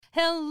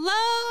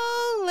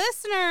Hello,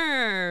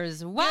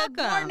 listeners. Welcome.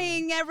 Good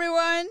morning,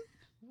 everyone.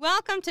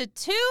 Welcome to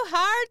Two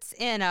Hearts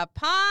in a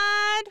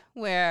Pod,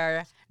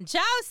 where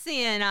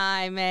Josie and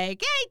I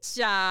make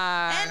HR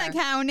And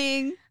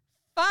accounting.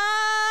 fun.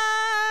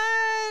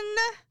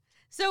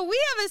 So we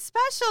have a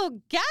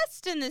special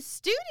guest in the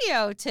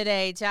studio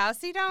today,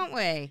 Josie, don't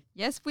we?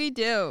 Yes, we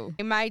do.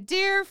 My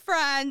dear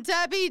friend,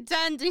 Debbie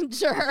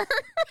Dendinger. And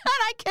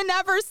I can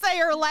never say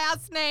her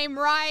last name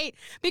right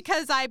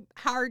because I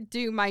hard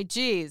do my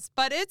G's,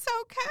 but it's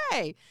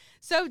okay.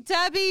 So,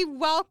 Debbie,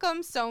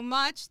 welcome so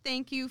much.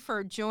 Thank you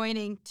for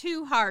joining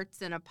Two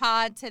Hearts in a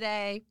Pod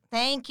today.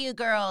 Thank you,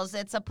 girls.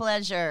 It's a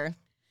pleasure.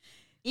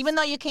 Even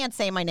though you can't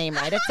say my name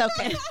right, it's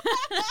okay.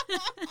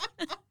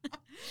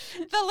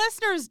 The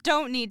listeners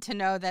don't need to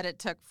know that it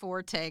took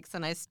 4 takes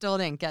and I still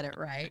didn't get it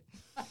right.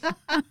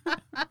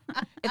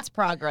 It's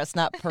progress,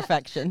 not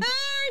perfection.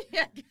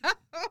 There you go.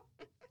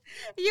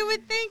 You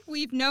would think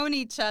we've known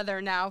each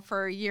other now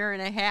for a year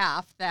and a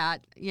half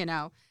that,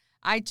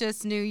 I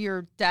just knew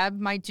you're Deb,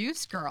 my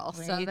juice girl.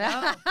 There So you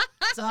that, go.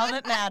 That's all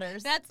that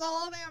matters. that's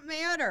all that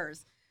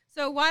matters.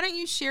 So why don't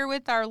you share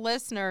with our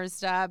listeners,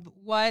 Deb,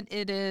 what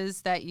it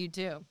is that you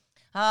do?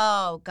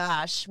 Oh,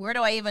 gosh. Where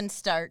do I even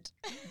start?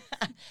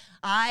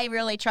 I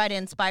really try to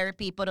inspire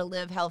people to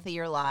live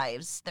healthier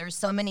lives. There's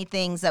so many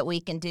things that we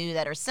can do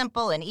that are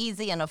simple and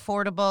easy and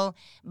affordable,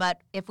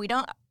 but if we're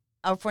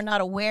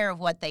not aware of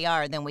what they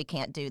are, then we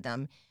can't do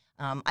them.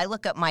 I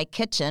look at my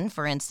kitchen,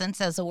 for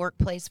instance, as a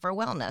workplace for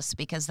wellness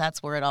because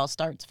that's where it all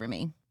starts for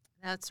me.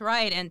 That's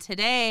right. And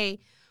today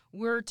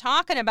we're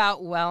talking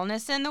about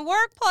wellness in the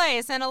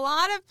workplace. And a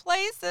lot of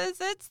places,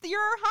 it's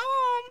your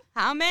home.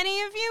 How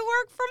many of you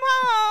work from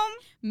home?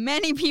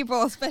 Many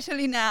people,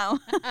 especially now.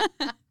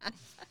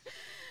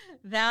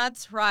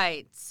 That's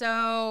right.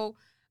 So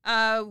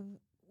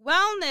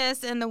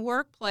wellness in the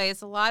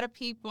workplace, a lot of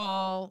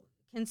people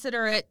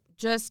consider it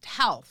just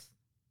health,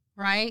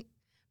 right?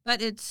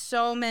 But it's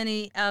so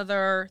many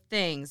other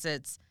things.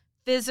 It's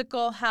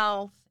physical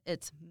health,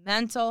 it's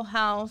mental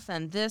health,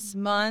 and this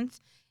month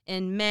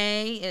in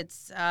May,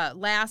 it's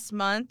last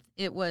month,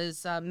 it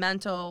was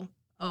Mental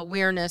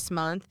Awareness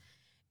Month,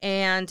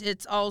 and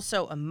it's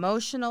also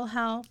emotional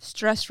health.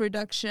 Stress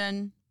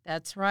reduction,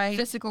 That's right.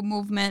 physical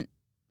movement.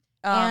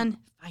 And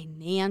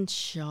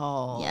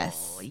financial.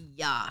 Yes.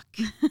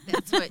 Yuck.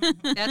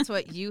 That's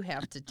what you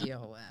have to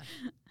deal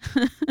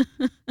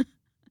with.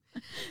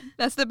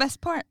 That's the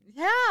best part.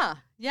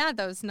 Yeah,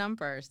 those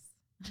numbers.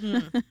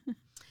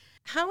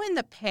 How in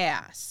the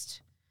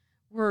past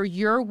were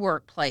your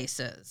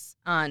workplaces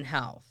on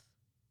health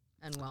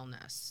and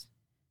wellness?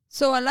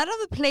 So a lot of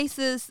the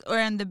places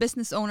and the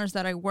business owners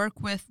that I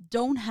work with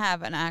don't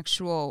have an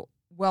actual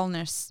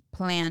wellness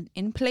plan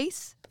in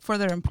place for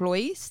their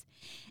employees.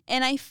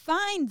 And I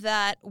find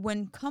that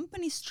when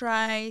companies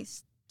try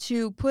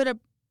to put a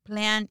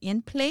plan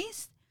in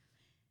place,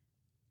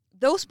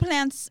 those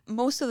plans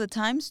most of the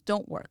times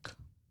don't work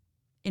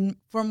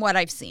from what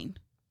I've seen,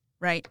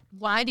 right?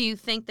 Why do you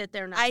think that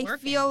they're not I working?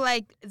 feel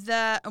like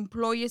the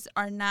employees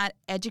are not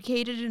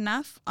educated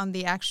enough on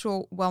the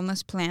actual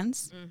wellness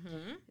plans.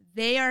 Mm-hmm.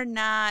 They are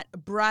not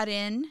brought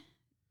in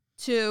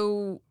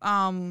to,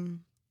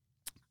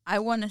 I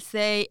want to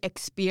say,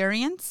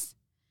 experience,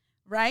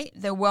 right?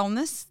 The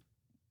wellness.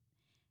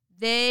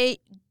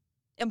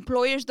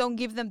 Employers don't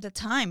give them the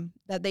time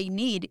that they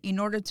need in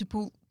order to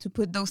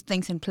put those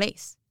things in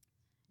place.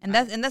 And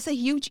that's a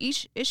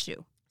huge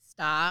issue.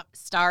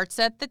 Starts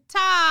at the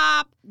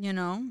top.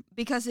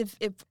 Because if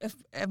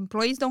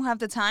employees don't have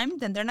the time,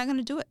 then they're not going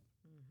to do it.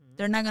 Mm-hmm.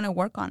 They're not going to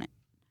work on it.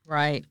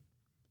 Right.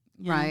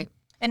 Right.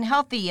 And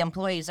healthy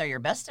employees are your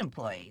best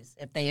employees.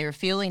 If they are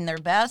feeling their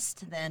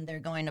best, then they're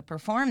going to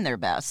perform their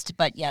best.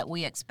 But yet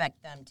we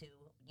expect them to,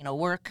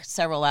 work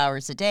several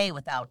hours a day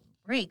without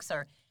breaks.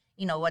 Or,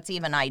 what's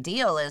even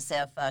ideal is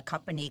if a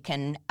company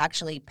can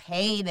actually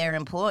pay their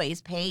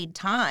employees paid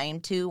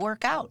time to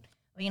work out.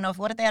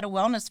 What if they had a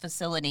wellness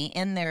facility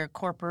in their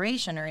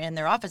corporation or in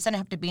their office? It doesn't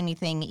have to be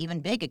anything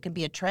even big. It could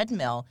be a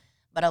treadmill.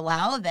 But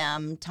allow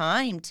them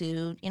time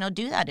to,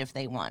 do that if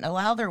they want.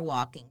 Allow their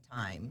walking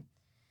time.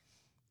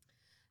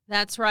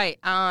 That's right.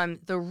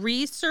 The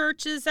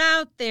research is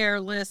out there,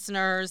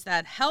 listeners,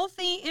 that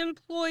healthy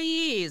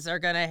employees are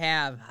going to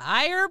have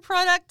higher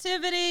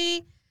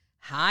productivity,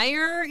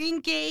 higher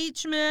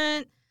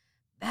engagement,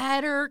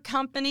 better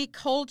company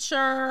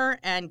culture,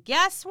 and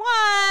guess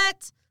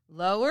what?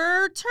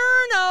 Lower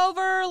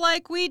turnover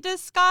like we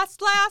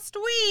discussed last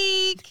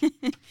week.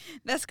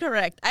 That's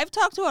correct. I've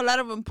talked to a lot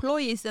of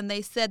employees and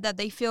they said that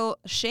they feel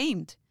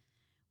ashamed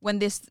when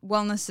these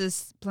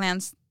wellness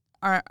plans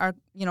are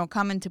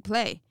come into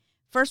play.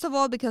 First of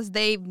all, because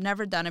they've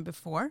never done it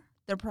before.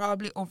 They're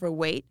probably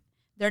overweight.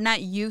 They're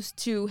not used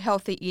to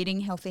healthy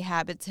eating, healthy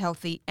habits,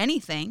 healthy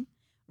anything,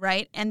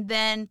 right? And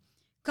then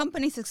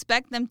companies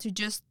expect them to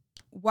just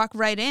walk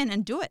right in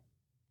and do it.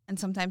 And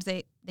sometimes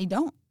they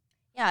don't.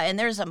 Yeah, and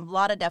there's a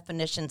lot of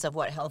definitions of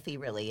what healthy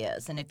really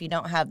is. And if you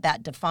don't have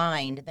that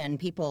defined, then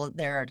people,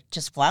 they're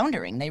just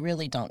floundering. They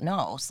really don't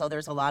know. So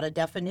there's a lot of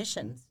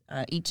definitions.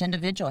 Each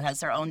individual has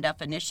their own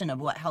definition of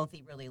what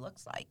healthy really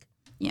looks like.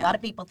 Yeah. A lot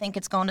of people think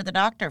it's going to the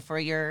doctor for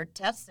your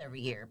tests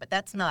every year, but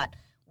that's not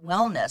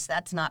wellness.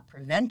 That's not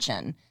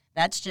prevention.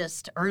 That's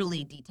just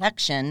early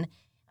detection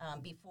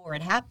before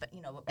it happens,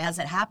 as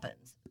it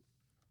happens.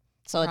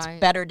 So it's Right.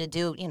 better to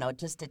do,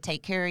 just to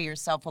take care of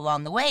yourself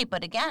along the way.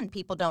 But again,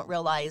 people don't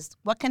realize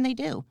what can they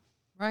do.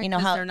 Right. You know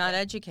 'cause how- they're not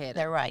educated.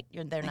 They're right.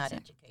 They're not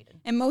educated.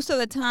 And most of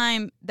the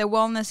time, the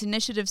wellness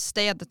initiatives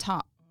stay at the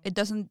top. It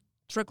doesn't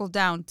trickle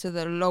down to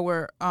the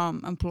lower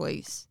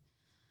employees,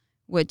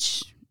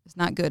 which is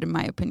not good in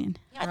my opinion.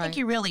 Yeah, I Right. think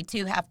you really,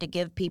 too, have to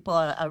give people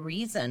a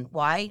reason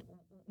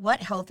what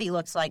healthy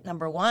looks like,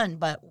 number one,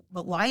 but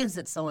why is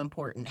it so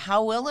important?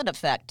 How will it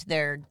affect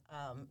their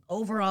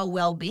overall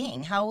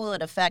well-being? How will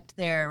it affect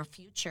their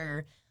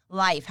future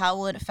life? How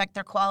will it affect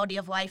their quality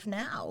of life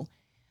now?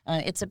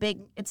 It's a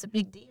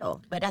big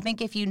deal. But I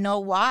think if you know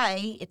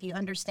why, if you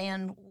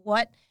understand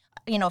what,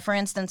 for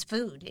instance,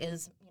 food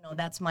is,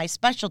 that's my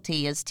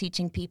specialty, is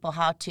teaching people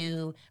how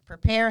to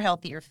prepare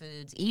healthier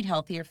foods, eat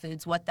healthier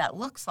foods, what that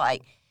looks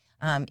like.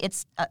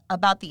 It's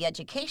about the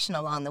education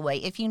along the way.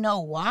 If you know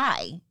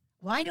why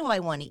do I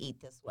want to eat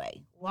this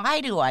way?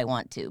 Why do I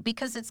want to?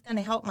 Because it's going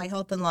to help my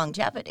health and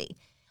longevity.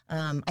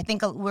 I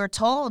think we're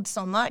told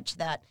so much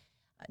that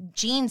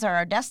genes are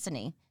our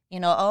destiny.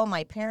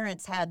 My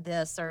parents had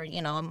this, or,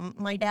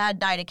 my dad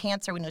died of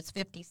cancer when he was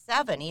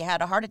 57. He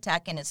had a heart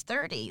attack in his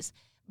 30s.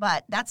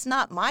 But that's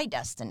not my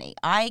destiny.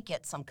 I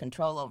get some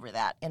control over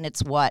that, and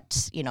it's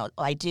what,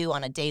 I do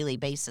on a daily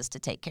basis to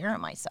take care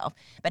of myself.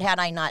 But had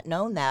I not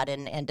known that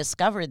and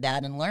discovered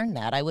that and learned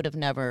that, I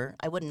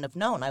wouldn't have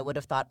known. I would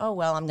have thought, oh,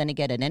 well, I'm going to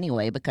get it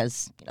anyway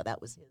because,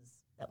 that was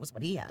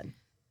what he had.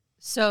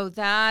 So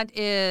that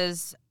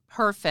is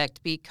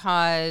perfect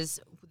because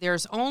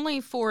there's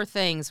only 4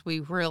 things we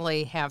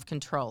really have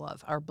control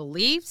of: our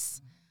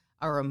beliefs,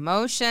 our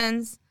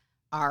emotions,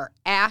 our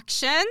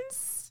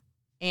actions,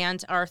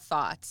 and our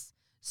thoughts.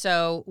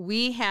 So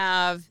we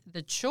have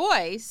the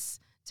choice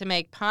to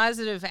make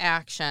positive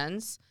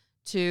actions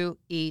to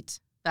eat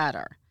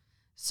better.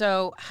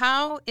 So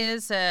how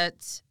is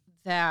it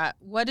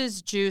what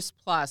is Juice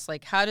Plus?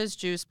 Like, how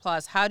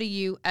do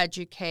you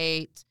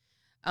educate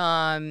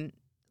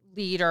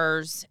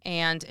leaders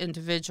and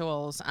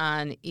individuals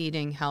on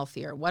eating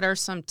healthier? What are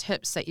some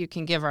tips that you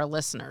can give our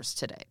listeners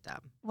today,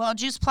 Deb? Well,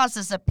 Juice Plus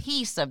is a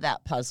piece of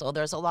that puzzle.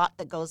 There's a lot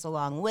that goes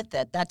along with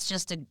it. That's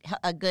just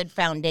a good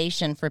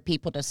foundation for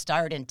people to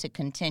start and to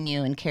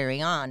continue and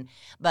carry on.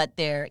 But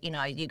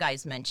you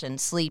guys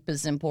mentioned sleep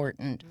is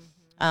important.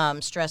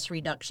 Stress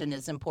reduction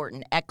is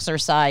important.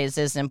 Exercise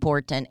is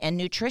important. And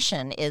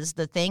nutrition is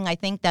the thing I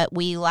think that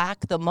we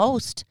lack the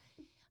most.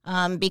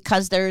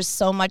 Because there's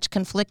so much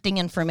conflicting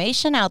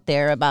information out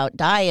there about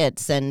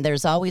diets, and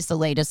there's always the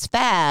latest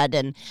fad,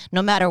 and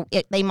no matter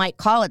they might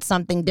call it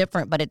something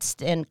different, but it's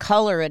and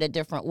color it a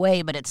different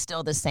way, but it's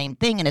still the same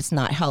thing, and it's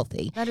not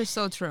healthy. That is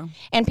so true.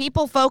 And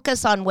people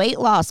focus on weight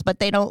loss, but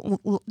they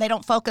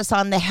don't focus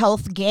on the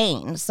health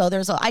gain. So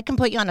I can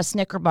put you on a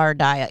Snicker bar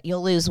diet.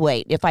 You'll lose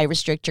weight if I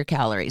restrict your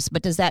calories.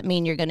 But does that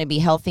mean you're going to be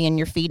healthy and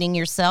you're feeding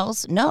your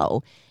cells?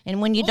 No. And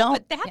when you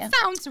don't, But that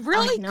sounds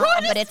really I know,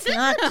 good. but it's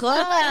not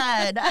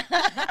good.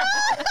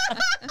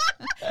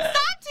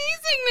 Stop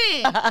teasing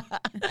me.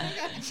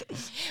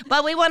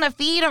 But we want to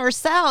feed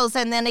ourselves.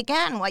 And then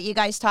again, what you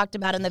guys talked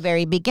about in the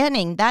very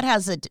beginning, that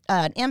has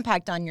an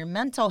impact on your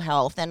mental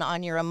health and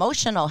on your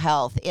emotional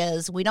health.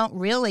 Is we don't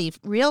really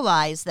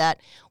realize that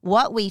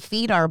what we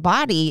feed our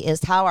body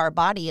is how our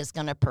body is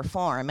going to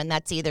perform. And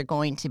that's either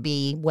going to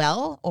be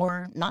well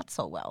or not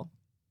so well.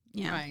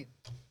 Yeah. Right.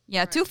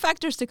 Yeah, 2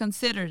 factors to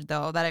consider,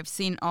 though, that I've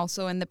seen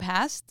also in the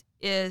past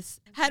is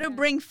how to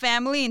bring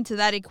family into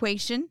that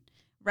equation,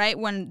 right,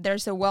 when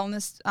there's a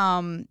wellness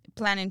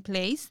plan in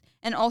place,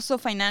 and also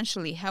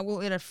financially, how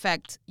will it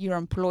affect your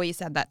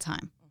employees at that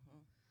time?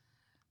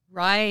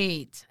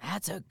 Right.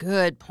 That's a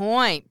good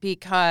point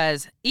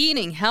because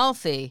eating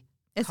healthy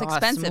It's costs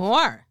expensive.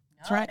 more.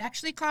 No, it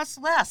actually costs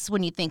less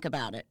when you think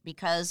about it,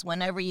 because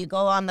whenever you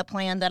go on the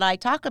plan that I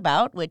talk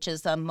about, which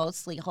is a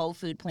mostly whole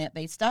food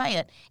plant-based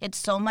diet, it's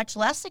so much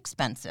less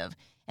expensive.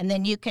 And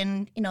then you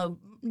can,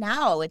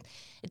 now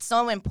it's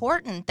so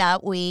important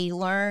that we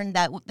learn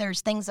that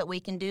there's things that we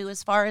can do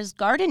as far as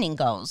gardening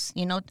goes.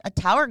 A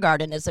tower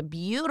garden is a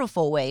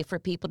beautiful way for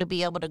people to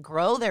be able to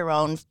grow their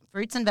own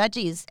fruits and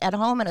veggies at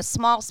home in a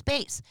small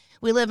space.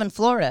 We live in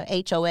Florida,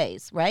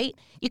 HOAs, right?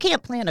 You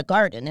can't plant a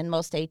garden in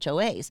most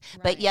HOAs,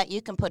 but yet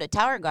you can put a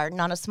tower garden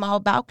on a small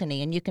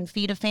balcony and you can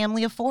feed a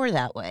family of 4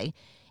 that way.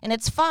 And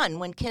it's fun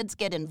when kids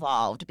get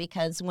involved,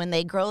 because when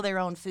they grow their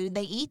own food,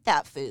 they eat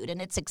that food.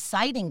 And it's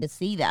exciting to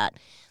see that.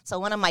 So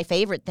one of my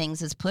favorite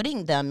things is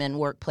putting them in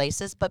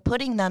workplaces, but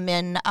putting them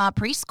in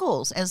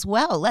preschools as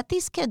well. Let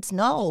these kids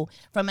know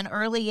from an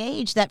early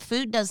age that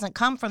food doesn't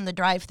come from the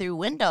drive-through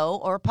window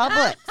or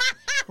Publix,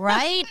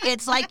 right?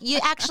 It's like you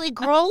actually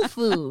grow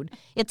food.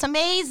 It's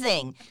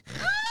amazing.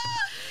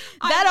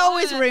 That love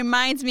always it.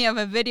 reminds me of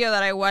a video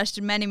that I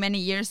watched many, many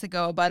years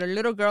ago about a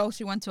little girl.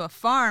 She went to a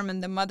farm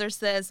and the mother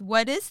says,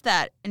 "What is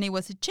that?" And it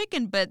was a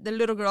chicken, but the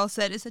little girl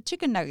said, "It's a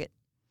chicken nugget."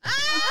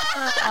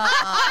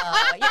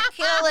 Oh, you're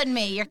killing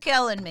me. You're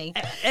killing me.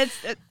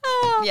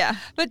 Yeah.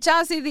 But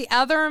Josie, the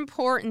other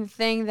important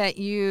thing that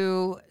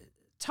you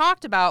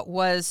talked about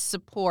was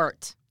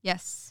support.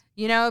 Yes.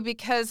 You know,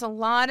 because a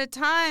lot of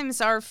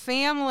times our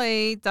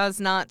family does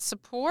not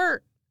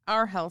support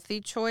our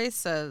healthy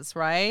choices,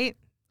 right?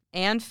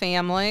 And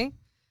family.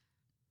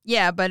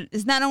 Yeah, but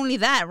it's not only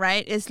that,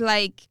 right? It's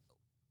like,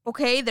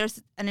 okay,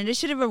 there's an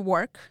initiative at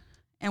work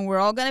and we're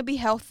all going to be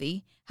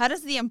healthy. How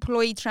does the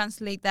employee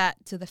translate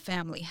that to the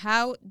family?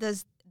 How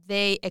does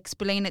they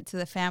explain it to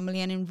the family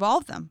and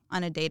involve them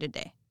on a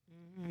day-to-day?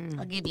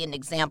 I'll give you an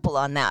example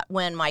on that.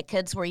 When my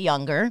kids were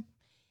younger,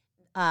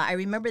 I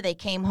remember they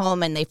came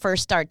home and they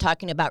first started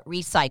talking about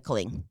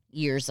recycling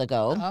years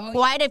ago,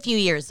 quite a few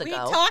years ago.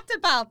 We talked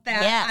about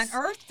that Yes.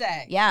 on Earth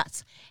Day.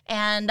 Yes.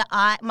 And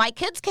my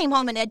kids came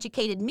home and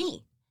educated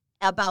me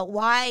about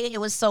why it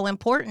was so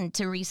important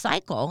to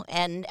recycle.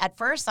 And at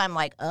first I'm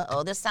like,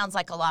 this sounds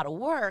like a lot of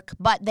work.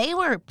 But they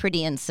were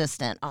pretty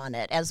insistent on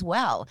it as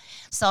well.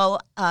 So,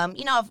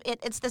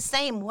 it's the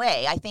same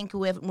way. I think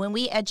when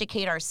we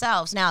educate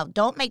ourselves. Now,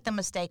 don't make the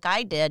mistake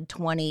I did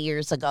 20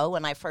 years ago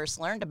when I first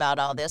learned about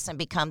all this and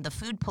become the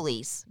food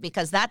police,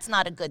 because that's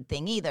not a good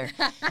thing either.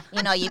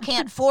 You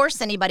can't force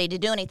anybody to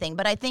do anything.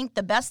 But I think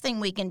the best thing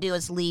we can do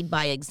is lead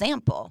by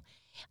example.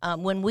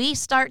 When we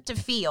start to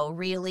feel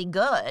really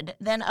good,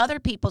 then other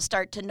people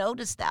start to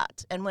notice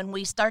that. And when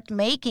we start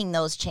making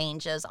those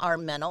changes, our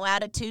mental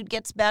attitude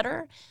gets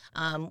better.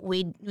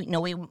 We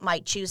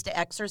might choose to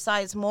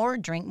exercise more,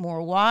 drink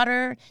more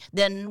water.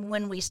 Then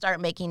when we start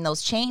making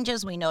those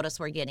changes, we notice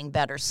we're getting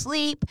better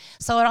sleep.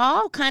 So it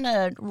all kind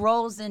of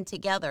rolls in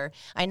together.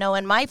 I know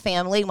in my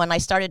family, when I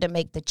started to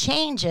make the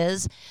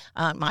changes,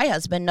 my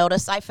husband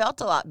noticed I felt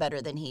a lot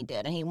better than he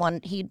did.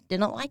 And he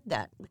didn't like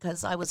that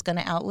because I was going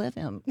to outlive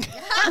him.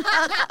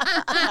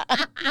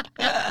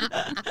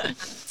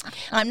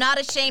 I'm not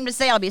ashamed to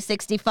say I'll be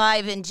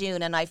 65 in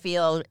June, and I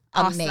feel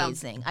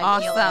amazing.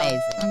 I feel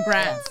amazing.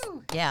 Congrats.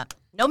 Yeah.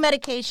 No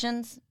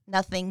medications,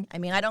 nothing. I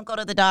mean, I don't go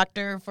to the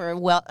doctor for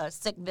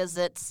sick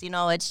visits.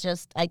 It's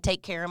just I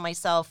take care of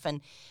myself. And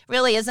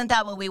really, isn't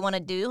that what we want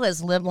to do,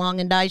 is live long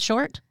and die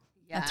short?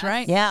 That's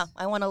right. Yeah,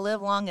 I want to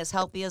live long, as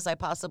healthy as I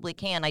possibly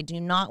can. I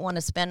do not want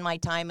to spend my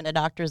time in a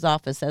doctor's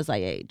office as I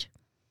age.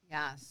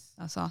 Yes.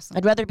 That's awesome.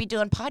 I'd rather be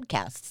doing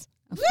podcasts.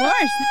 Of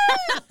course.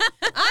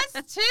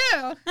 Us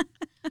too.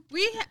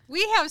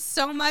 We have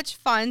so much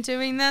fun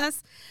doing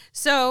this.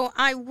 So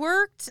I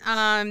worked.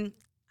 I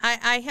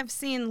have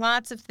seen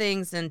lots of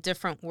things in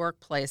different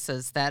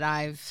workplaces that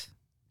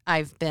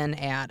I've been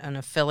at and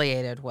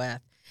affiliated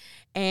with,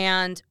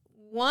 and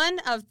one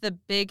of the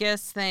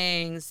biggest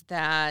things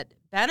that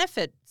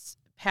benefits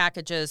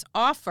packages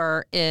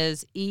offer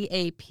is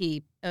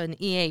EAP,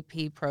 an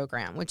EAP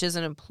program, which is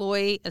an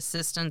employee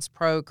assistance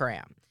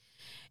program,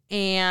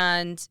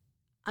 and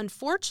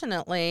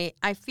unfortunately,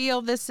 I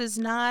feel this is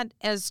not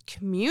as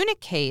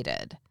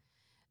communicated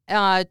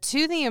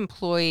to the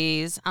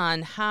employees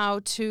on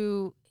how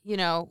to,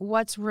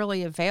 what's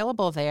really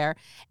available there.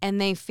 And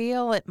they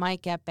feel it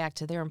might get back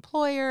to their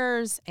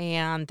employers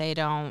and they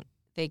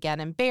get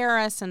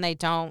embarrassed and they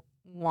don't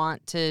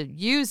want to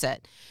use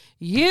it.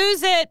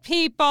 Use it,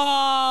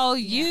 people.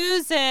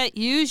 Use it.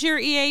 Use your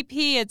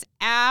EAP. It's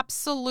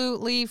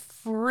absolutely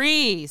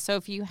free. So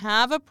if you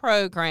have a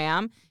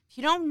program, if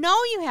you don't know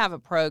you have a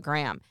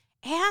program,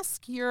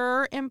 ask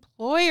your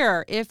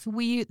employer if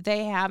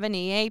they have an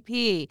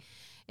EAP.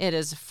 It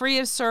is free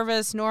of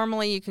service.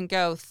 Normally you can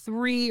go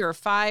 3 or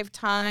 5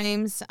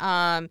 times.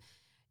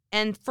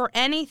 And for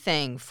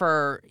anything,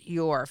 for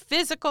your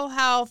physical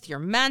health, your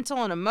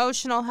mental and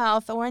emotional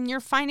health, or in your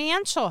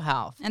financial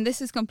health. And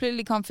this is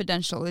completely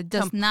confidential. It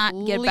does not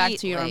get back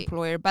to your Completely.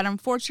 employer. But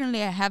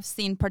unfortunately, I have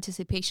seen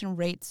participation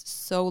rates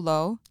so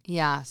low.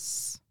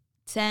 Yes.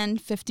 10,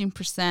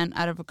 15%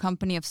 out of a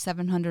company of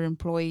 700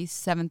 employees,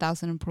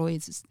 7,000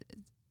 employees.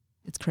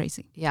 It's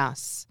crazy.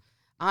 Yes.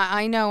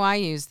 I know I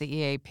used the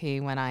EAP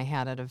when I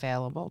had it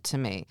available to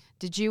me.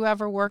 Did you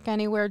ever work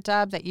anywhere,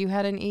 Deb, that you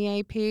had an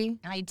EAP?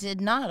 I did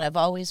not. I've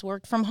always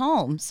worked from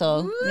home.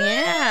 So, Ooh,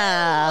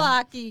 yeah.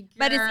 Lucky girl.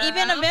 But it's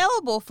even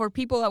available for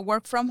people that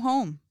work from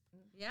home.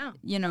 Yeah.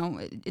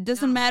 It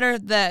doesn't matter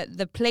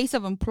the place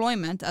of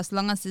employment as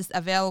long as it's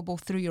available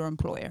through your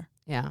employer.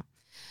 Yeah.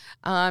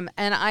 And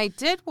I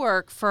did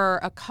work for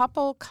a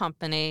couple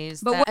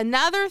companies. But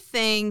Another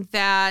thing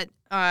that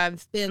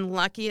I've been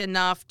lucky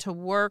enough to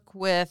work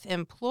with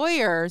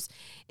employers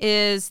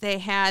is they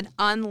had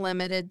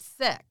unlimited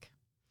sick.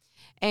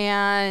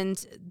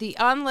 And the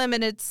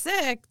unlimited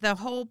sick, the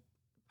whole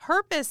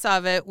purpose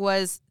of it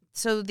was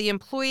so the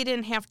employee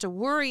didn't have to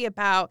worry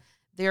about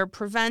their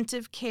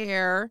preventive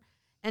care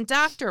and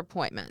doctor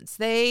appointments.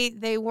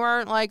 They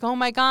weren't like, oh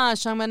my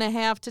gosh, I'm going to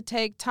have to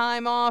take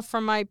time off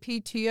from my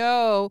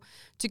PTO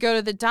to go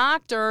to the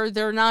doctor.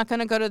 They're not going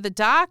to go to the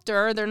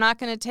doctor. They're not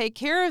going to take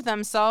care of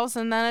themselves.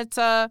 And then it's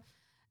a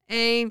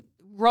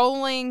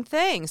rolling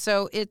thing.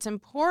 So it's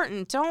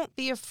important. Don't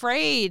be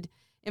afraid,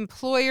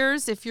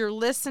 employers, if you're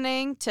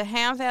listening, to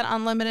have that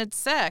unlimited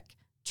sick.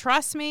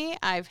 Trust me,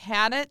 I've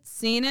had it,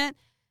 seen it.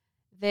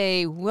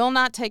 They will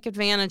not take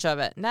advantage of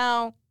it.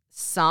 Now,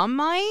 some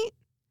might,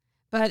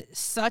 but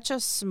such a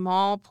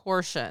small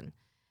portion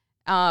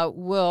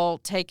will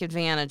take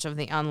advantage of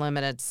the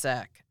unlimited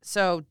sick.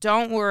 So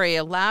don't worry.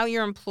 Allow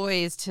your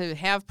employees to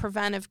have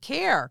preventive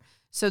care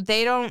so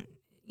they don't,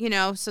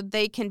 so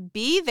they can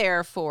be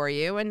there for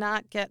you and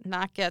not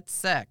get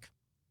sick.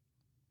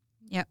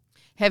 Yep.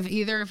 Have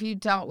either of you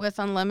dealt with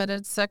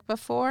unlimited sick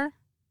before?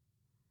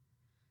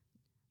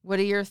 What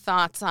are your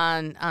thoughts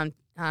on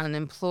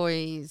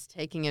employees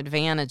taking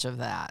advantage of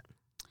that?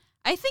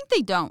 I think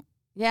they don't.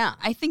 Yeah.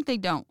 I think they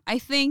don't. I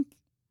think,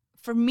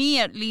 for me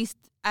at least,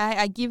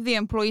 I give the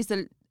employees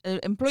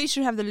employees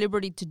should have the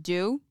liberty to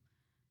do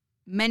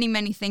many,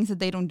 many things that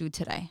they don't do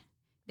today.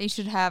 They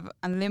should have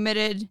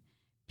unlimited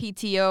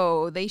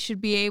PTO. They should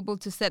be able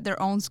to set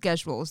their own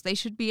schedules. They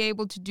should be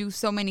able to do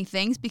so many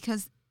things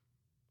because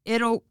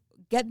it'll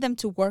get them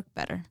to work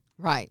better.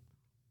 Right.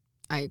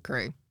 I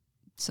agree.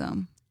 So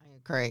I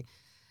agree.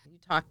 You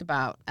talked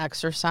about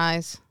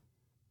exercise.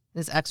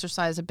 Is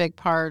exercise a big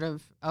part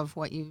of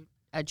what you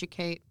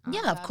educate on?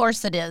 Yeah, of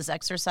course it is.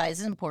 Exercise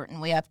is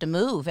important. We have to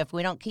move. If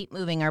we don't keep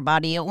moving our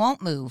body, it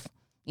won't move.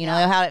 You know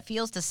how it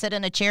feels to sit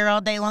in a chair all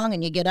day long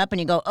and you get up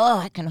and you go, oh,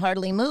 I can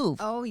hardly move.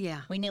 Oh,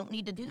 yeah. We don't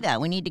need to do that.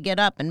 We need to get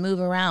up and move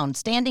around.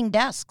 Standing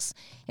desks.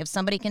 If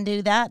somebody can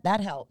do that, that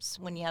helps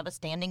when you have a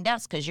standing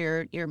desk because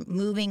you're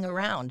moving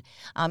around.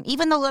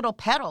 Even the little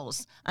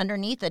pedals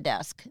underneath the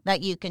desk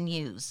that you can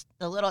use.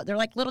 They're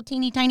like little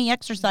teeny tiny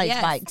exercise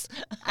bikes.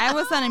 I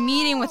was on a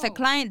meeting with a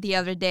client the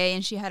other day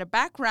and she had a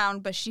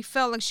background, but she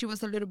felt like she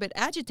was a little bit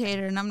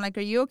agitated. And I'm like,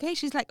 are you okay?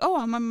 She's like,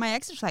 oh, I'm on my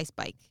exercise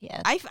bike.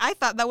 Yes. I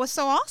thought that was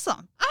so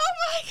awesome. Oh,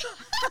 my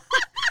God.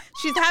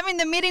 She's having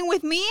the meeting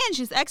with me and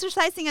she's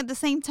exercising at the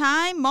same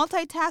time,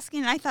 multitasking.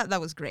 And I thought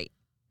that was great.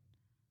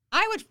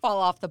 I would fall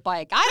off the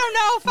bike. I don't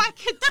know if I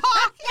could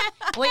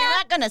talk. Well, you're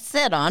not going to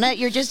sit on it.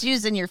 You're just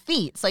using your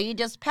feet. So you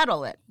just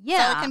pedal it.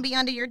 Yeah. So it can be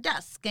under your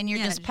desk and you're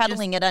just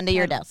pedaling it under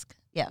your desk.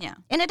 Yeah. Yeah.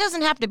 And it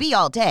doesn't have to be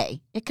all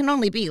day. It can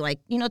only be like,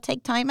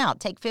 take time out.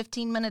 Take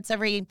 15 minutes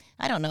every,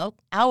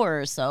 hour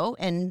or so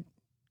and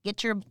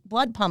get your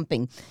blood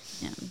pumping.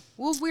 Yeah.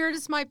 Well, where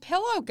does my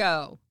pillow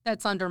go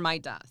that's under my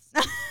desk?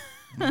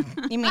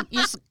 You mean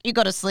you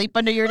go to sleep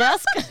under your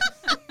desk?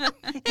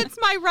 It's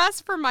my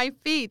rest for my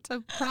feet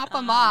to prop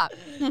them up.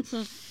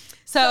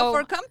 So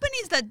for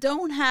companies that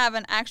don't have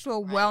an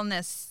actual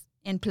wellness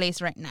in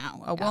place right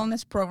now, a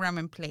wellness program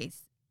in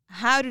place,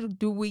 how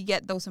do we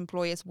get those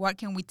employees? What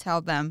can we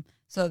tell them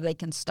so they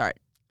can start?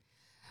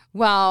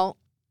 Well,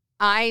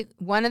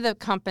 one of the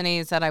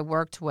companies that I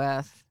worked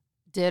with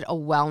did a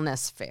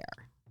wellness fair.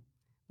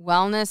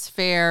 Wellness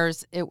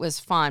fairs, it was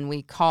fun.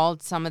 We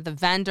called some of the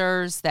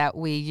vendors that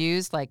we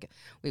used, like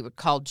we would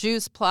call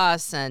Juice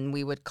Plus and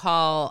we would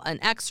call an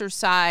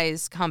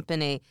exercise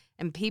company,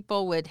 and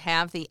people would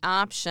have the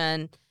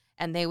option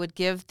and they would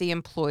give the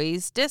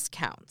employees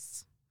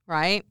discounts,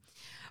 right?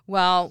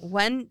 Well,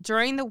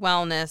 during the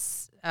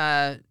wellness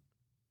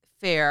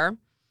fair,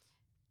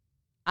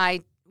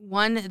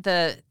 one of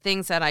the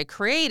things that I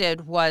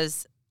created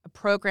was a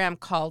program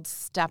called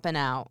Steppin'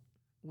 Out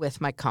with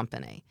my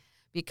company.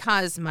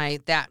 Because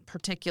that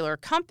particular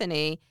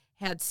company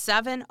had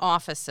 7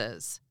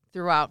 offices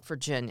throughout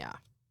Virginia.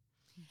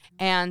 Mm-hmm.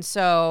 And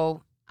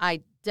so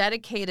I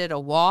dedicated a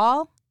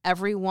wall.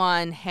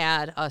 Everyone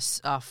had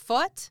a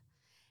foot,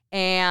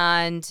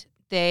 and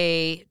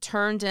they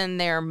turned in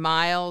their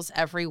miles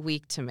every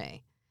week to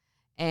me.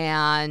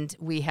 And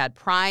we had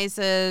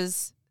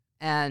prizes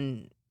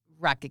and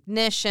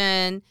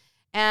recognition,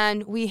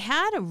 and we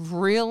had a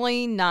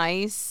really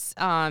nice,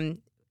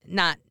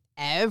 not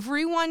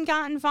everyone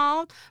got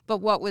involved, but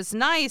what was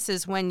nice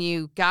is when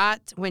you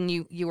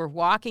were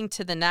walking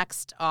to the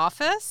next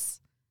office,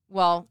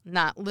 well,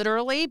 not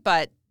literally,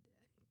 but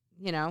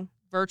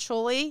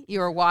virtually, you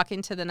were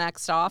walking to the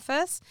next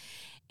office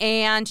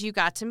and you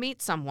got to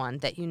meet someone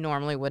that you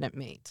normally wouldn't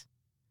meet.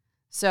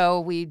 So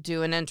we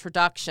do an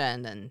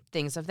introduction and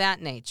things of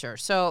that nature.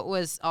 So it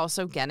was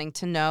also getting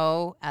to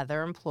know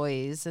other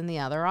employees in the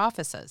other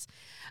offices.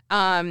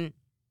 And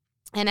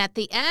at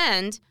the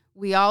end,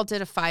 we all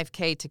did a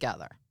 5K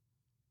together.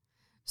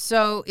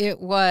 So it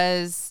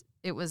was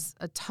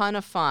a ton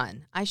of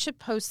fun. I should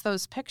post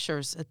those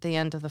pictures at the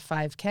end of the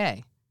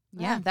 5K.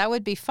 Yeah, that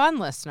would be fun,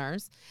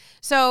 listeners.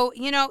 So,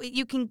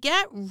 you can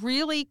get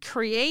really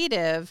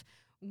creative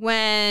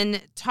when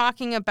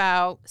talking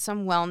about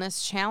some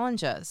wellness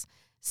challenges.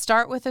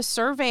 Start with a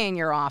survey in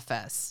your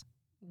office.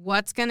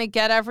 What's going to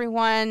get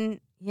everyone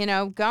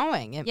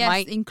going. It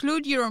might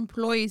include your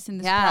employees in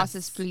this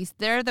process, please.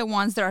 They're the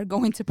ones that are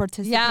going to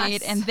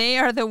participate, and they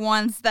are the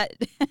ones that,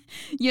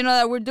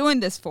 that we're doing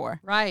this for.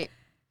 Right.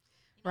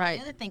 Right.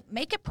 The other thing,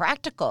 make it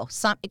practical.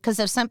 Because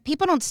if some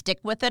people don't stick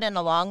with it in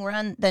the long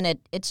run, then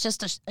it's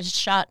just a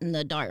shot in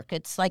the dark.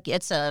 It's like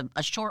it's a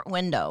short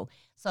window.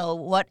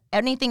 So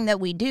anything that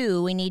we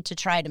do, we need to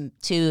try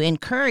to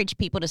encourage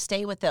people to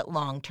stay with it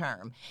long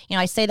term.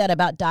 I say that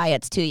about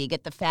diets too. You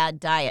get the fad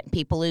diet,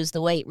 people lose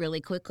the weight really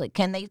quickly.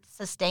 Can they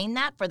sustain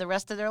that for the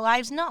rest of their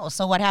lives? No.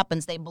 So what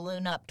happens? They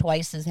balloon up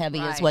twice as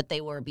heavy as what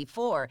they were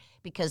before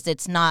because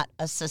it's not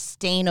a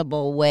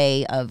sustainable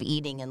way of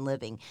eating and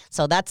living.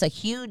 So that's a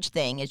huge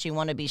thing, is you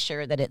want to be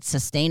sure that it's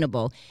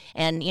sustainable.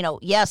 And,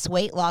 yes,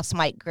 weight loss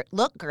might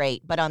look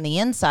great, but on the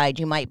inside,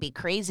 you might be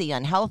crazy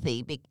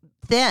unhealthy.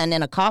 Thin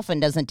in a coffin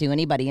doesn't do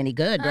anybody any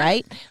good,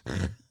 right?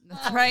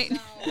 That's right.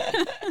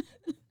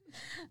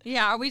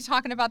 Yeah, are we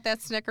talking about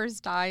that Snickers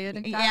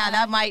diet? Yeah,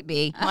 that might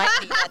be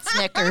that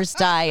Snickers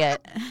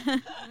diet.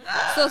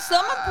 So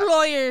some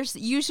employers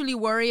usually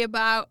worry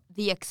about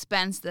the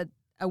expense that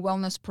a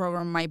wellness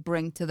program might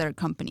bring to their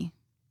company,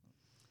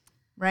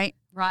 right?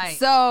 Right.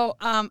 So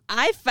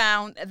I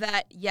found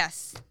that,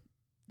 yes,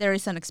 there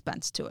is an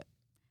expense to it,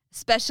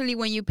 especially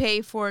when you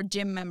pay for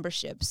gym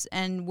memberships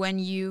and when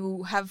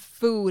you have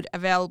food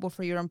available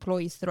for your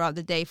employees throughout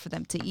the day for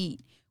them to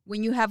eat.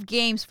 When you have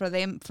games for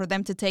them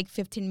to take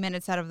 15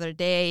 minutes out of their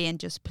day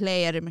and just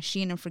play at a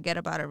machine and forget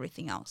about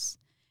everything else.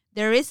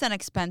 There is an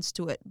expense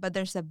to it, but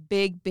there's a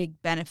big, big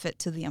benefit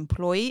to the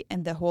employee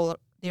and the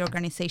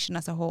organization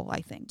as a whole,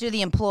 I think. To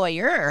the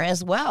employer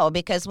as well,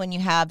 because when you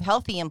have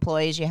healthy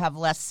employees, you have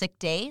less sick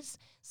days.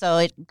 So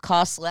it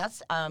costs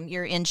less.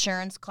 Your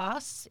insurance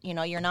costs,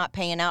 you're not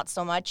paying out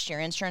so much to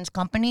your insurance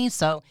company.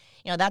 So,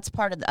 that's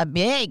part of a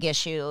big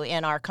issue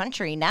in our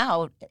country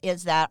now,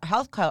 is that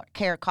health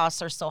care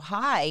costs are so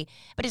high,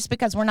 but it's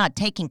because we're not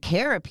taking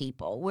care of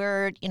people.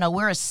 We're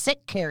a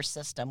sick care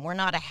system. We're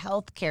not a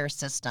health care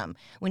system.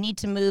 We need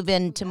to move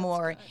into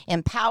more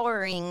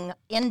empowering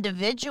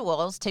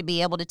individuals to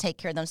be able to take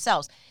care of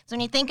themselves. So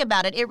when you think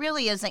about it, it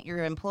really isn't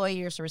your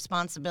employer's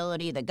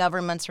responsibility, the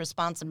government's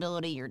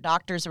responsibility, your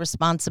doctor's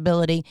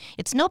responsibility.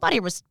 It's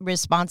nobody's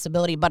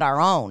responsibility but our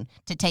own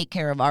to take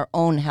care of our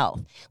own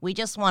health. We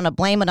just want to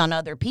blame it on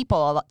other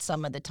people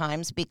some of the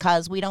times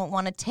because we don't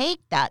want to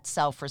take that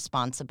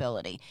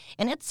self-responsibility.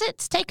 And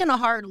it's taken a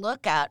hard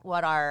look at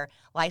what our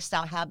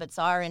lifestyle habits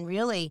are and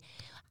really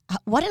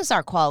what is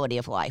our quality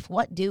of life?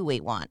 What do we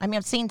want? I mean,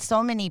 I've seen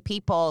so many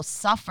people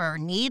suffer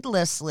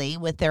needlessly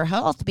with their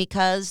health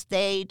because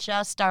they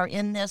just are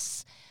in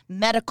this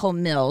medical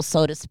mill,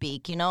 so to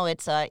speak.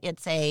 It's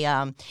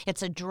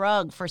a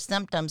drug for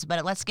symptoms,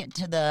 but let's get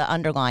to the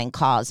underlying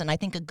cause. And I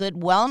think a good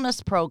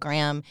wellness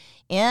program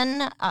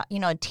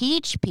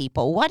teach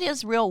people what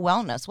is real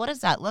wellness, what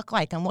does that look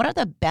like, and what are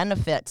the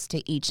benefits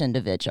to each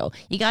individual.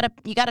 You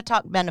gotta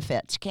talk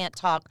benefits. You can't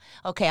talk,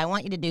 okay, I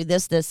want you to do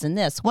this, this, and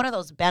this. What are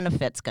those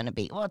benefits going to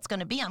be? Well, it's going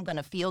to be I'm going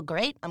to feel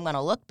great. I'm going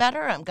to look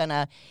better. I'm going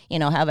to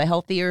have a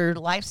healthier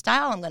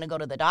lifestyle. I'm going to go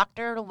to the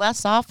doctor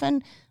less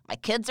often. My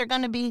kids are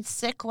going to be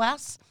sick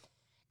less.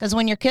 Because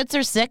when your kids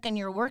are sick and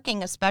you're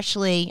working,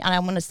 especially, and I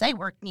want to say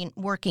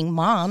working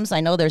moms,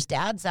 I know there's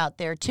dads out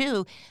there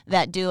too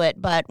that do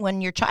it, but when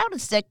your child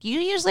is sick,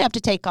 you usually have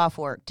to take off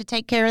work to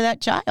take care of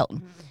that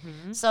child.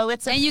 Mm-hmm. So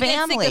it's a family. And you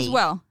get sick as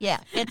well. Yeah,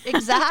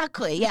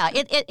 exactly. Yeah,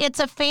 it's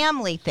a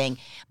family thing.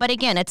 But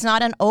again, it's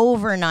not an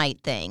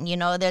overnight thing.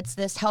 That's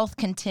this health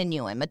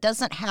continuum. It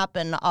doesn't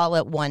happen all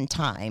at one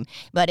time,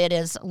 but it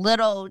is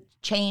little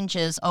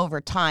changes over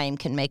time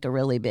can make a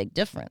really big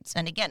difference.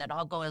 And again, it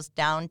all goes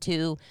down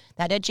to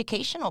that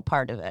educational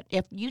part of it.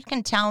 If you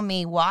can tell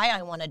me why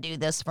I want to do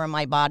this for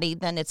my body,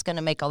 then it's going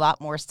to make a lot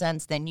more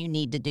sense than you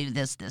need to do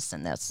this, this,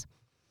 and this.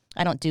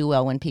 I don't do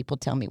well when people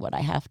tell me what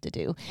I have to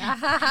do.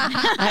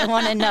 I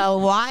want to know,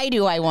 why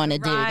do I want to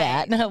do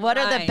that? What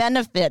are the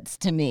benefits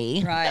to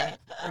me? Right.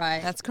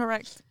 That's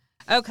correct.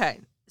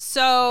 Okay.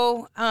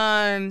 So,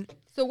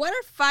 so what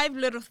are 5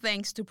 little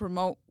things to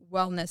promote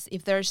wellness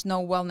if there's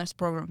no wellness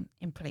program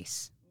in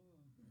place?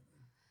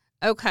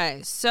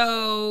 Okay.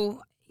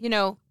 So,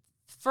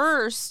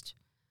 first,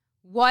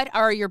 what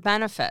are your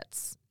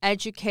benefits?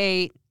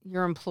 Educate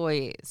your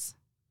employees,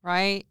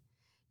 right?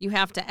 You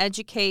have to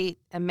educate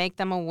and make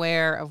them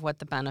aware of what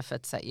the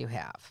benefits that you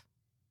have,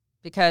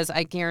 because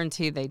I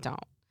guarantee they don't.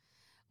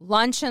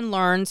 Lunch and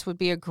learns would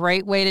be a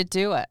great way to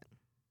do it.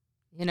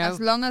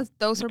 As long as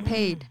those are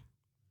paid.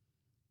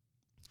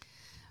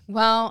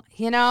 Well,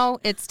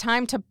 it's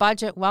time to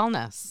budget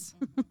wellness.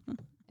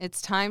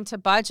 It's time to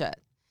budget.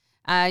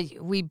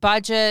 We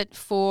budget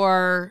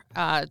for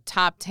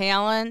top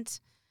talent.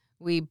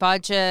 We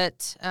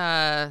budget,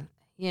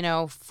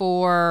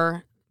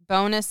 for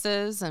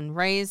bonuses and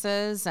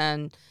raises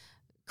and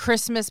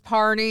Christmas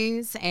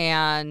parties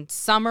and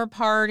summer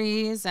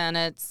parties. And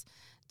it's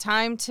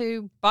time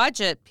to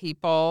budget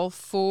people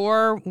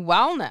for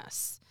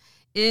wellness.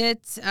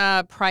 It's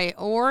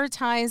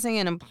prioritizing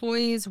an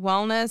employee's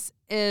wellness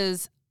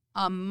is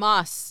a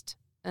must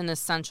in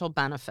essential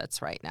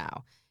benefits right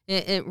now.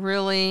 It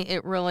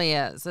really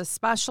is,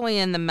 especially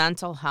in the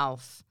mental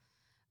health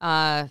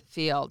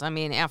field. I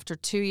mean, after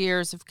 2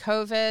 years of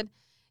COVID,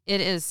 it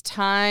is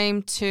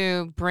time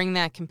to bring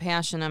that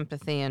compassion,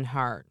 empathy, and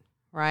heart,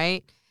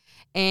 right?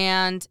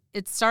 And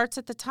it starts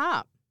at the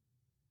top,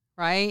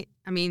 right?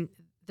 I mean,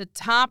 the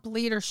top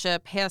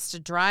leadership has to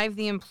drive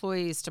the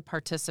employees to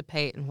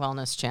participate in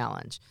Wellness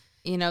Challenge.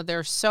 You know,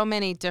 there's so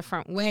many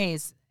different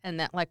ways, and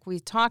that, like we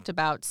talked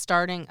about,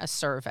 starting a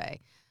survey.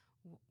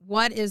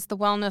 What is the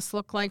wellness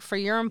look like for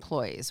your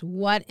employees?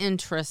 What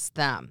interests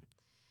them?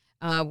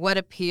 What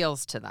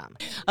appeals to them?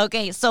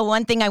 Okay, so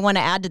one thing I want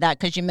to add to that,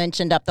 because you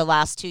mentioned up the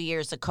last 2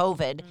 years of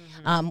COVID,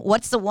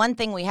 what's the one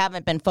thing we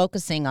haven't been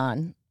focusing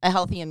on? A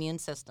healthy immune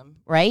system,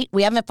 right?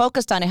 We haven't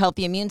focused on a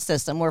healthy immune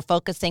system. We're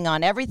focusing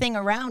on everything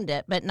around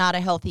it, but not a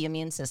healthy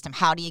immune system.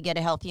 How do you get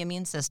a healthy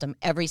immune system?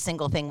 Every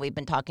single thing we've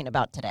been talking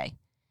about today.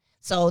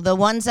 So the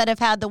ones that have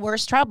had the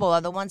worst trouble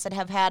are the ones that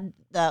have had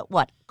the,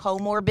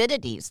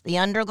 comorbidities, the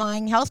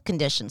underlying health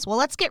conditions. Well,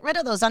 let's get rid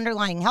of those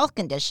underlying health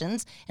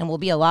conditions, and we'll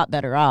be a lot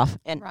better off.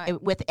 And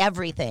with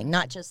everything,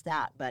 not just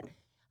that, but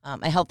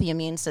a healthy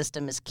immune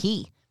system is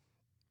key.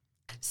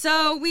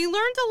 So we learned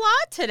a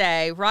lot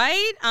today,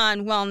 right,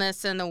 on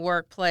wellness in the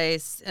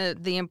workplace,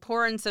 the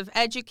importance of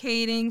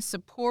educating,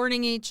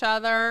 supporting each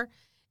other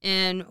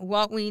in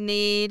what we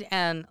need,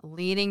 and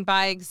leading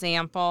by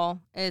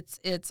example.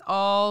 It's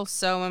all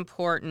so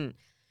important.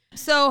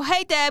 So,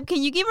 hey, Deb,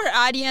 can you give our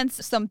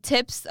audience some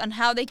tips on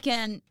how they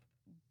can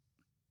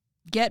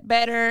get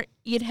better,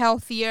 eat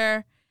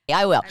healthier?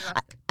 I will.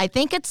 I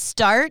think it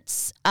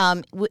starts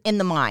in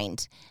the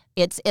mind.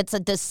 It's a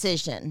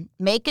decision.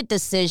 Make a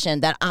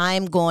decision that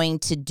I'm going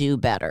to do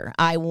better.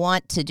 I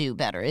want to do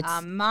better. It's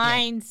a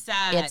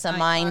mindset. It's a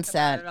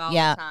mindset.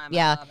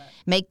 Yeah.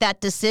 Make that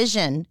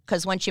decision,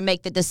 because once you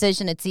make the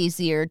decision, it's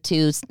easier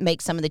to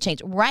make some of the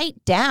change. Write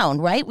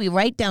down, right? We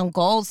write down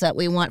goals that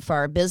we want for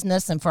our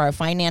business and for our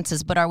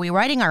finances, but are we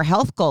writing our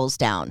health goals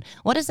down?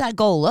 What does that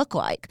goal look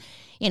like?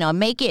 You know,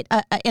 make it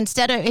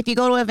instead of, if you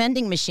go to a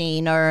vending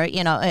machine or,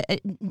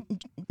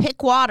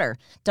 pick water.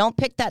 Don't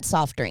pick that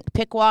soft drink.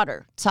 Pick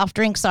water. Soft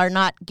drinks are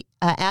not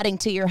adding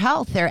to your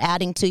health. They're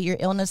adding to your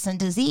illness and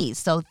disease.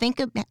 So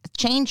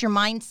change your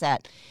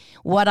mindset.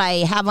 What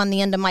I have on the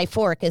end of my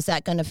fork, is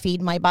that going to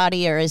feed my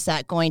body, or is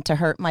that going to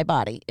hurt my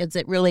body? Is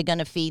it really going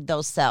to feed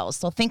those cells?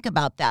 So think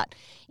about that.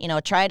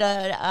 Try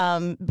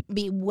to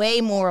be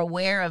way more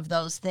aware of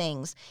those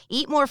things.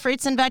 Eat more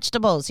fruits and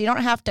vegetables. You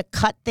don't have to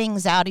cut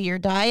things out of your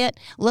diet.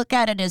 Look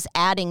at it as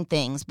adding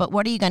things. But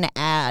what are you going to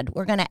add?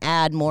 We're going to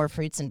add more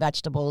fruits and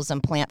vegetables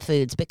and plant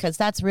foods, because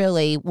that's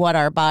really what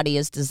our body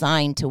is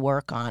designed to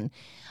work on.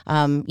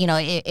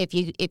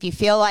 If you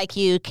feel like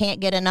you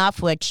can't get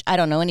enough, which I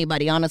don't know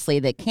anybody honestly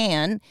that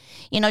can,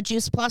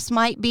 Juice Plus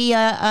might be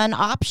an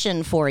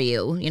option for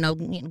you.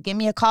 Give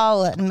me a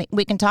call and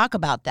we can talk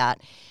about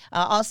that.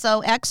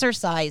 Also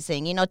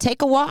exercising,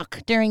 take a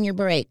walk during your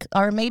break,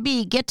 or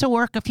maybe get to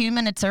work a few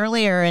minutes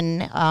earlier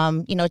and,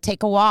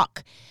 take a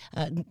walk.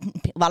 A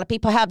lot of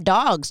people have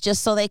dogs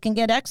just so they can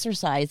get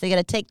exercise. They got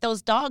to take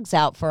those dogs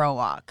out for a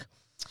walk.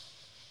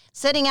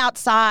 Sitting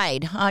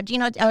outside,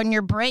 on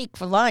your break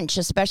for lunch,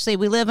 especially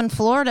we live in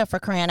Florida, for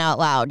crying out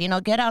loud.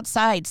 Get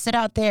outside, sit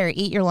out there,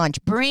 eat your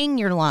lunch, bring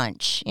your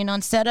lunch.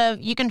 Instead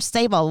of, you can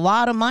save a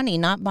lot of money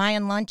not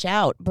buying lunch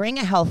out. Bring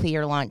a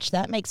healthier lunch.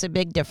 That makes a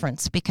big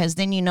difference, because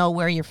then you know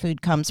where your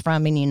food comes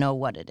from and you know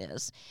what it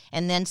is.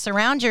 And then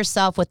surround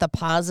yourself with a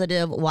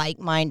positive,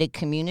 like-minded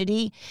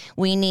community.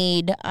 We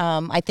need,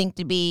 I think,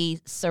 to be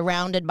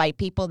surrounded by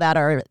people that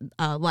are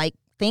like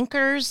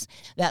thinkers,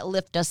 that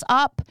lift us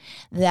up,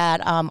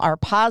 that are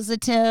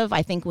positive.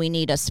 I think we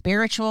need a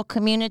spiritual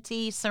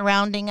community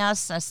surrounding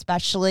us,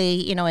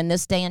 especially, in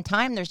this day and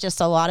time. There's just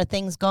a lot of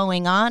things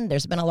going on.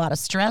 There's been a lot of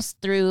stress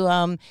through,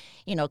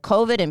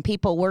 COVID, and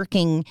people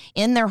working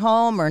in their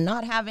home or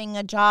not having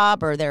a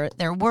job, or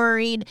they're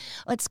worried.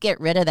 Let's get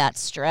rid of that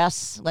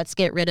stress. Let's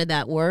get rid of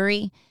that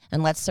worry,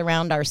 and let's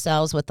surround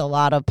ourselves with a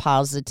lot of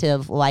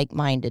positive,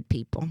 like-minded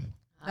people.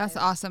 That's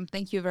awesome.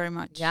 Thank you very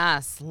much.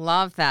 Yes,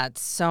 love that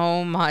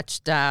so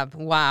much, Deb.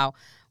 Wow.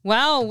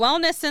 Well,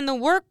 wellness in the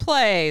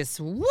workplace.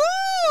 Woo!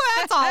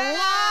 That's a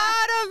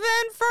lot of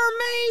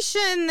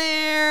information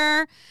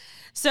there.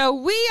 So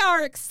we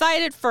are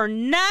excited for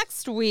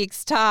next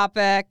week's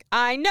topic.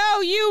 I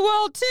know you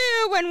will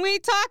too, when we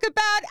talk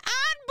about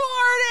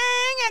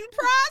onboarding and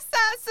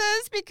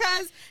processes,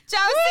 because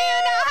Josie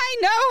and I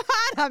know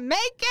how to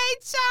make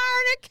HR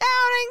and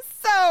accounting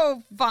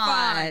so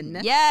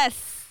fun.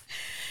 Yes.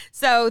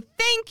 So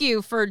thank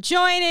you for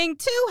joining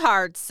Two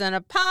Hearts in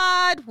a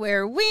Pod,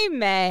 where we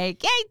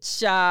make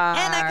HR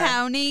and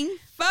accounting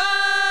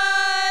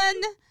fun.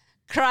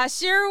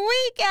 Crush your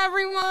week,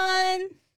 everyone.